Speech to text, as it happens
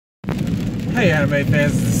Hey anime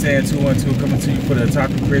fans, this is Sand212 coming to you for the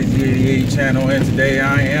Otaku Crazy 88 channel, and today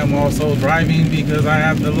I am also driving because I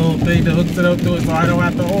have the little thing that hooks it up to it so I don't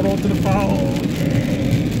have to hold on to the phone.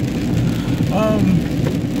 Yay.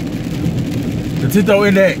 Nintendo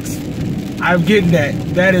Index. I'm getting that.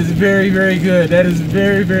 That is very, very good. That is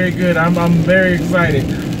very, very good. I'm very excited.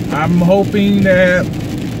 I'm hoping that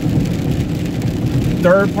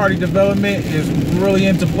third-party development is really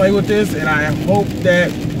into play with this, and I hope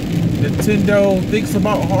that Nintendo thinks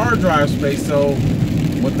about hard drive space, so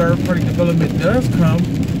when third-party development does come,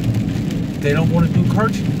 they don't want to do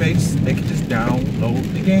cartridge space, they can just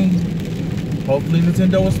download the game. Hopefully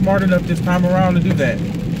Nintendo is smart enough this time around to do that.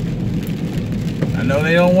 I know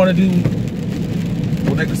they don't want to do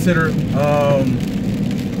what they consider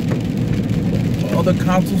other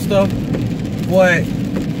console stuff, but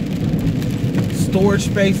storage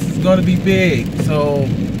space is going to be big, so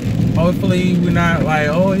hopefully we're not like,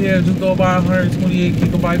 oh yeah, just go buy a 128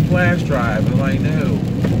 gigabyte flash drive. I'm like, no.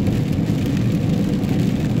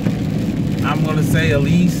 I'm gonna say at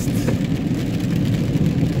least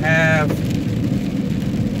have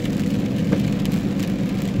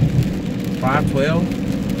 512,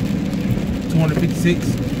 256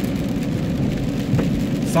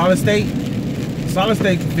 solid state. Solid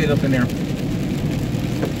state can fit up in there.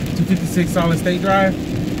 256 solid state drive.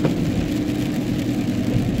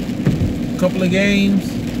 Couple of games,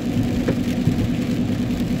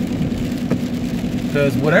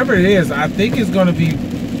 because whatever it is, I think it's going to be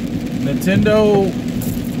Nintendo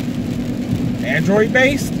Android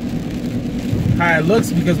based, how it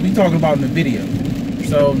looks, because we talking about NVIDIA.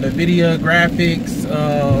 So NVIDIA graphics,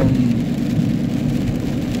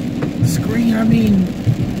 the screen, I mean,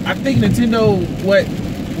 I think Nintendo, what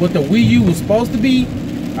the Wii U was supposed to be,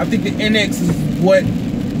 I think the NX is what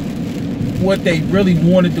they really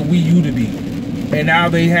wanted the Wii U to be, and now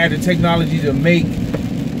they had the technology to make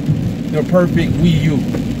the perfect Wii U.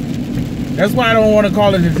 That's why I don't want to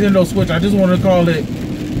call it Nintendo Switch. I just want to call it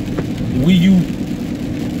Wii U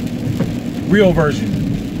real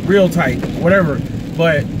version, real type, whatever.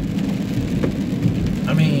 But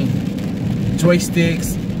I mean,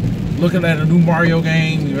 joysticks, looking at a new Mario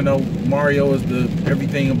game, even though Mario is the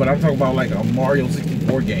everything, but I'm talking about like a Mario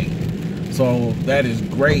 64 game. So that is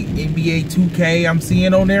great. NBA 2K I'm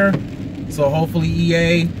seeing on there. So hopefully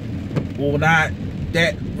EA will not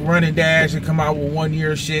that run and dash and come out with 1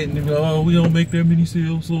 year shit and go, oh, we don't make that many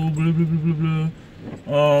sales, so blah blah blah blah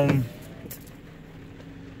blah.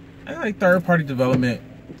 I like third party development.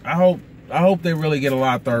 I hope they really get a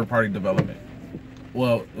lot of third party development.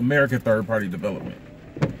 Well, American third party development.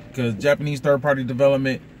 Because Japanese third party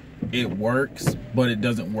development, it works, but it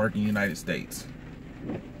doesn't work in the United States.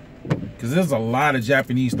 Because there's a lot of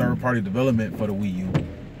Japanese third-party development for the Wii U.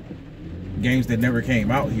 Games that never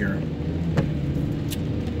came out here.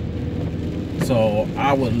 So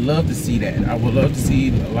I would love to see that. I would love to see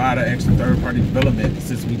a lot of extra third-party development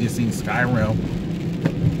since we just seen Skyrim.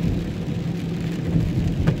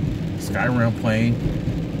 Skyrim playing.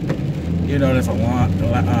 You know, that's a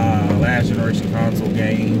last generation console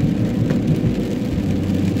game.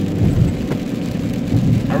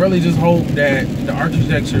 I really just hope that the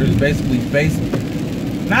architecture is basically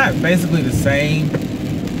not basically the same,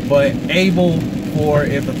 but able for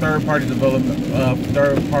if a third-party development,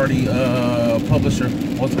 third-party publisher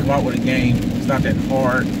wants to come out with a game, it's not that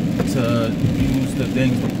hard to use the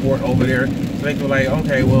things to port over there. So they can be like,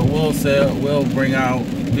 okay, well, we'll bring out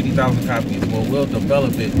 50,000 copies. Well, we'll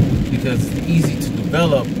develop it because it's easy to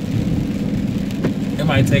develop. It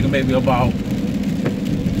might take them maybe about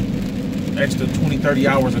extra 20-30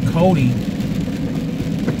 hours of coding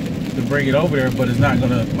to bring it over there, but it's not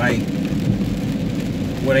gonna like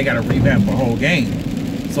where they gotta revamp the whole game.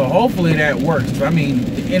 So hopefully that works. I mean,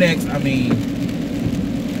 the NX, I mean,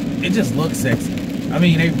 it just looks sexy. I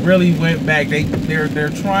mean, they really went back. They're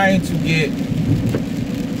trying to get,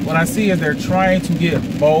 what I see is they're trying to get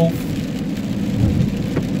both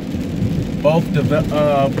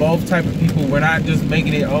type of people. We're not just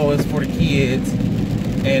making it, oh, it's for the kids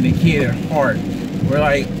and the kid at heart. We're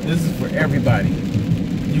like, this is for everybody.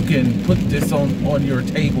 You can put this on your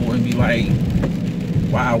table and be like,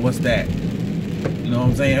 wow, what's that? You know what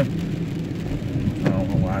I'm saying? I don't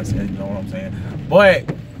know why I said, you know what I'm saying? But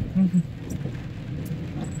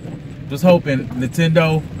just hoping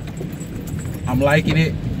Nintendo, I'm liking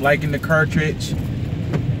it, liking the cartridge,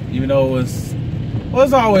 even though it's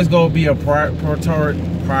always gonna be a proprietarian,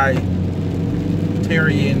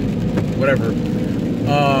 whatever,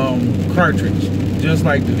 cartridge, just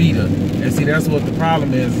like the Vita. And see, that's what the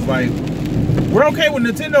problem is. It's like, we're okay with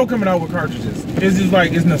Nintendo coming out with cartridges. It's just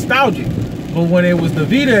like, it's nostalgic. But when it was the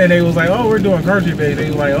Vita and they was like, oh, we're doing cartridge based, they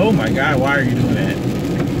was like, oh my God, why are you doing that?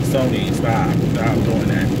 Sony, stop doing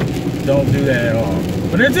that. Don't do that at all.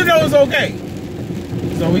 But Nintendo is okay.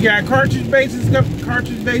 So we got cartridge based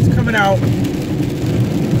coming out.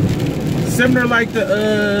 Similar like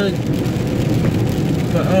the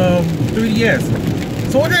 3DS.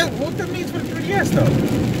 So what that means for the 3DS though?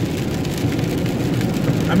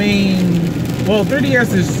 I mean, well,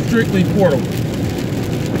 3DS is strictly portable.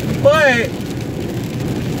 But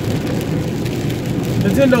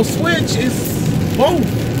Nintendo Switch is both.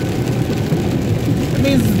 That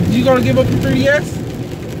means you're gonna give up the 3DS?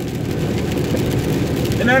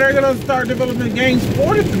 And now they're gonna start developing games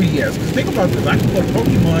for the 3DS. Because think about this, I can put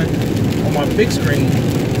Pokemon on my big screen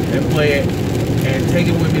and play it and take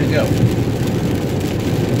it with me to go.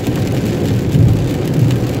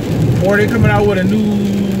 Or they're coming out with a new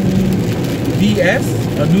DS,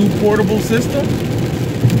 a new portable system.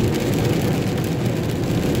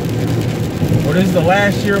 Or this is the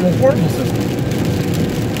last year of a portable system.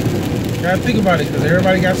 Gotta think about it, because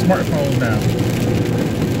everybody got smartphones now.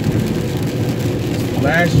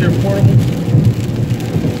 Last year portable.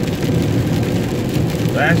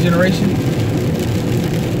 Last generation.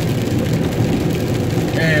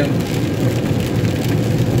 And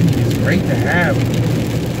it's great to have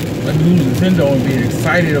a new Nintendo and being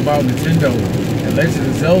excited about Nintendo and Legend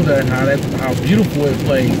of Zelda and how beautiful it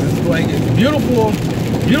plays. It's beautiful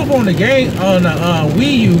on the game on the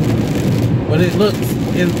Wii U, but I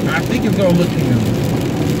think it's gonna look even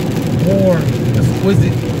more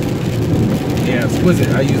exquisite. Yeah, exquisite.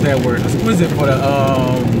 I use that word. Exquisite for the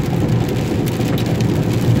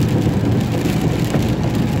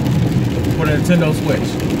Nintendo Switch.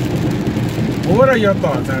 Well, what are your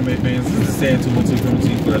thoughts, anime fans? This is San212 coming to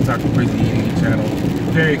you for the Taco Crazy Eating channel.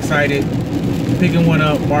 Very excited. Picking one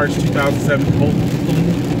up March 2007.